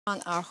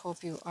And I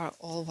hope you are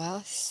all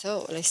well.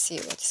 So let's see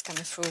what is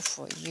coming through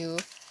for you.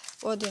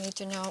 What do you need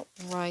to know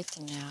right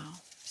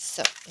now?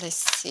 So let's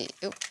see.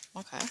 Oh,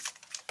 okay.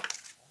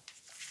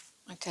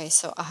 Okay,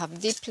 so I have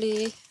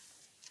deeply,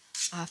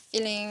 I have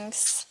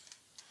feelings,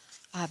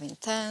 I have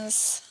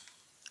intense,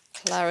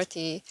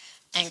 clarity,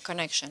 and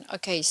connection.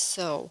 Okay,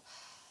 so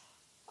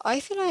I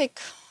feel like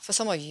for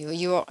some of you,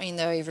 you are in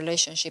a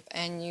relationship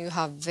and you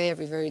have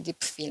very, very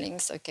deep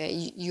feelings. Okay,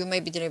 you may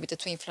be dealing with a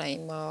twin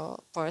flame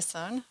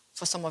person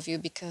for some of you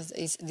because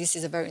this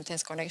is a very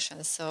intense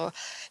connection. So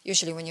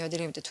usually when you're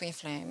dealing with the twin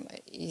flame,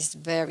 it's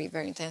very,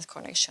 very intense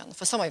connection.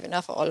 For some of you,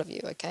 not for all of you.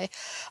 Okay,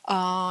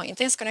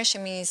 intense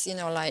connection means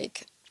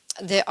like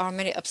there are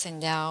many ups and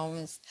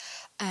downs,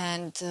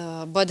 and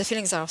but the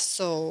feelings are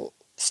so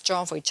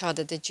strong for each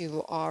other that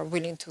you are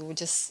willing to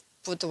just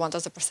put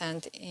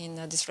 1000% in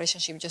this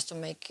relationship just to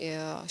make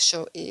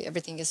sure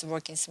everything is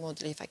working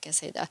smoothly, if I can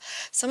say that.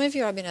 Some of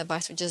you are being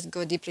advised to just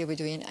go deeply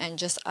within and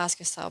just ask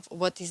yourself,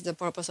 what is the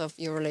purpose of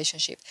your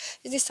relationship?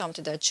 Is this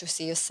something that you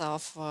see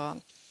yourself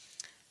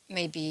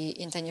maybe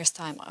in 10 years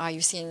time? Are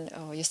you seeing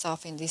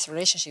yourself in this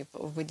relationship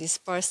with this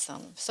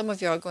person? Some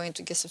of you are going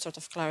to get some sort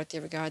of clarity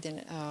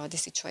regarding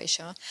this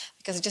situation,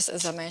 because just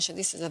as I mentioned,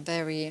 this is a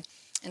very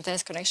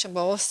intense connection, but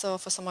also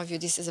for some of you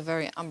this is a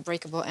very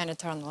unbreakable and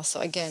eternal.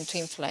 So again,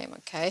 twin flame.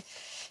 Okay,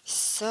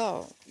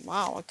 so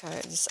wow, okay,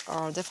 these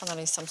are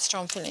definitely some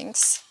strong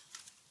feelings.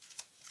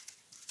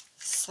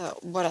 So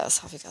what else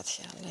have we got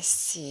here? Let's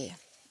see.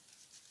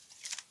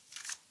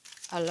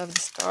 I love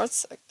these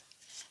cards,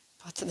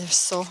 but they're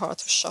so hard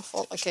to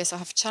shuffle. Okay, so I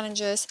have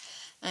challenges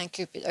and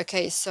Cupid.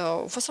 Okay,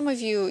 so for some of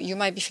you, you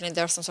might be feeling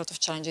there are some sort of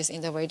challenges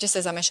in the way. Just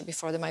as I mentioned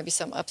before, there might be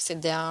some ups and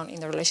downs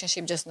in the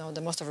relationship. Just know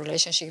that most of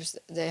relationships,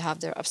 they have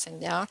their ups and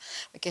downs.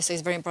 Okay, so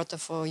it's very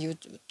important for you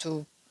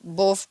to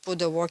both put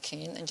the work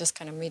in and just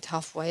kind of meet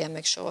halfway and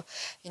make sure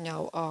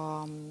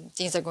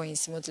things are going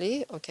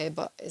smoothly. Okay,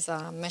 but as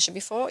I mentioned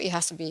before, it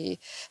has to be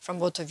from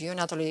both of you,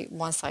 not only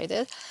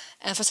one-sided.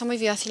 And for some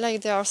of you, I feel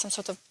like there are some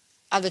sort of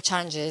other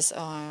challenges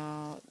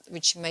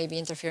which may be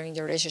interfering in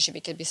the relationship.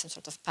 It could be some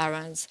sort of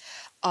parents,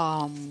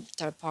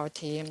 third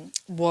party,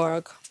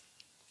 work.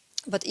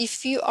 But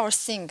if you are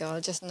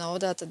single, just know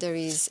that there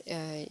is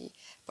a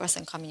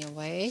person coming your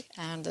way,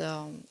 and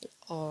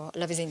or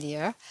love is in the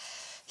air.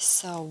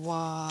 So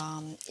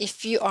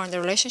if you are in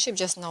the relationship,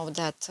 just know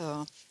that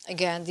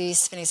again,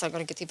 these feelings are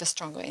going to get even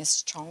stronger and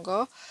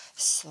stronger.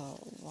 So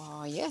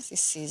yes,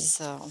 this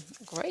is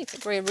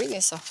great reading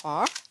so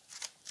far.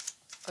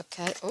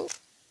 Okay. Oh,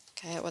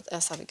 okay. What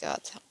else have we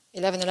got?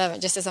 1111.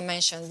 Just as I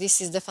mentioned,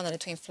 this is definitely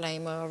twin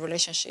flame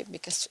relationship,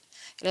 because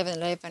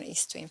 1111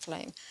 is twin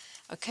flame.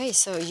 Okay,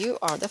 so you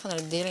are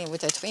definitely dealing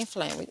with a twin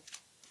flame with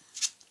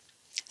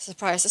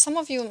surprise. So some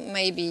of you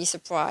may be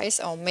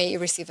surprised or may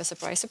receive a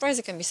surprise. Surprise,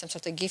 it can be some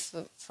sort of gift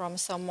from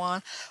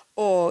someone,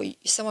 or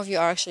some of you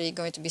are actually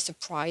going to be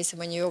surprised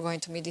when you're going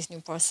to meet this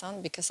new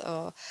person, because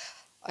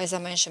as I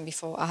mentioned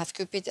before, I have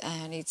Cupid,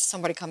 and it's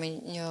somebody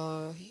coming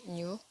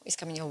new is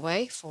coming your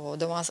way for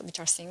the ones which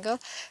are single.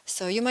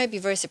 So you might be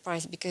very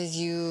surprised because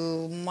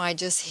you might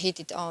just hit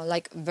it on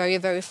like very,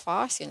 very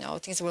fast.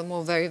 Things will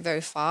move very,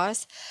 very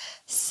fast.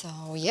 So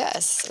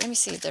yes, let me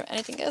see if there's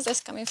anything else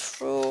that's coming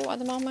through at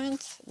the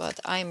moment. But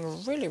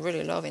I'm really,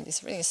 really loving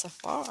this reading so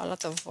far. A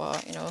lot of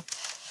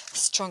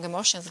strong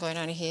emotions going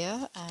on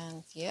here,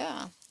 and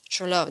yeah,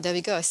 true love. There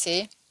we go.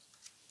 See.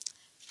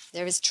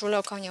 There is true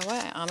love coming your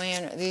way. I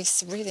mean,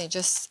 this reading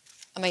just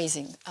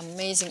amazing,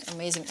 amazing,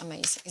 amazing,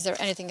 amazing. Is there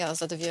anything else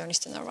that the viewer needs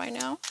to know right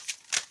now?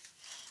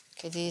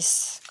 Okay,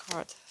 this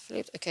card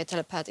flipped. Okay,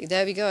 telepathic.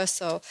 There we go.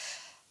 So,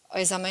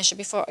 as I mentioned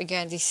before,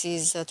 again, this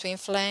is a twin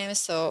flame.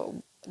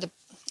 So,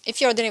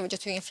 if you're dealing with a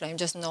twin flame,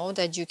 just know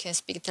that you can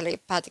speak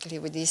telepathically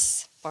with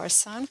this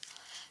person.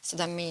 So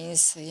that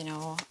means,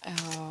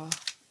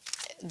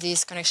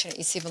 this connection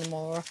is even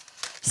more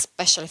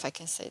special, if I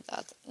can say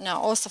that. Now,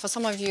 also for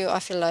some of you, I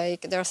feel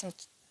like there's some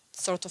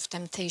sort of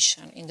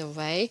temptation in the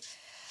way.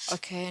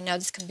 Okay, now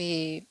this can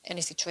be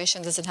any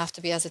situation, doesn't have to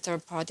be as a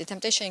third party.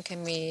 Temptation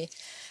can be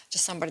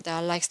just somebody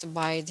that likes to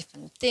buy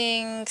different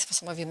things. For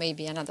some of you,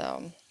 maybe another,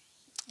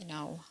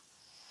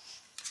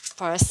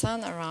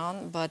 person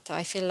around. But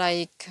I feel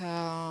like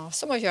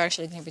some of you are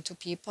actually going to be two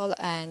people,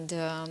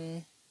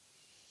 and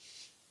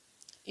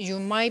you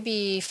might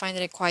be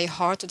finding it quite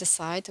hard to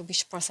decide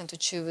which person to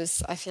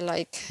choose. I feel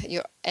like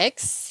your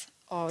ex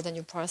or the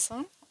new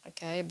person.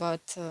 Okay,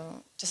 but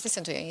just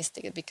listen to your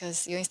instinct,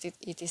 because your instinct,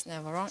 it is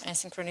never wrong. And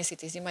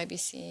synchronicities, you might be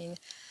seeing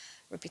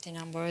repeating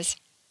numbers,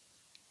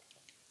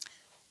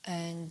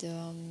 and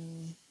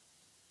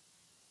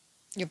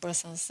your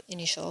person's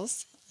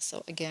initials.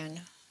 So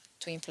again,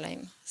 twin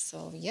flame.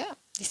 So yeah,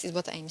 this is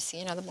what I'm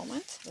seeing at the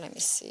moment. Let me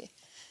see.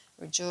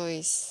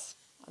 Rejoice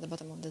at the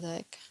bottom of the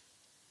deck.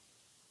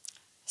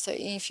 So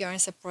if you're in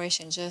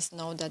separation, just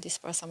know that this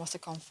person wants to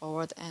come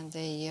forward, and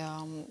they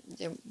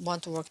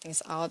want to work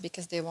things out,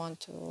 because they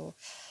want to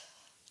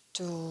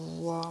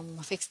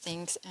fix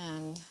things,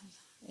 and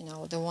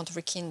they want to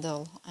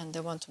rekindle, and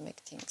they want to make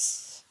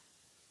things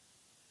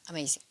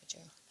amazing with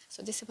you.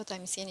 So this is what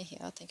I'm seeing here.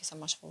 Thank you so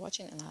much for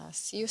watching, and I'll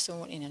see you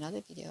soon in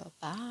another video.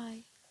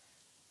 Bye.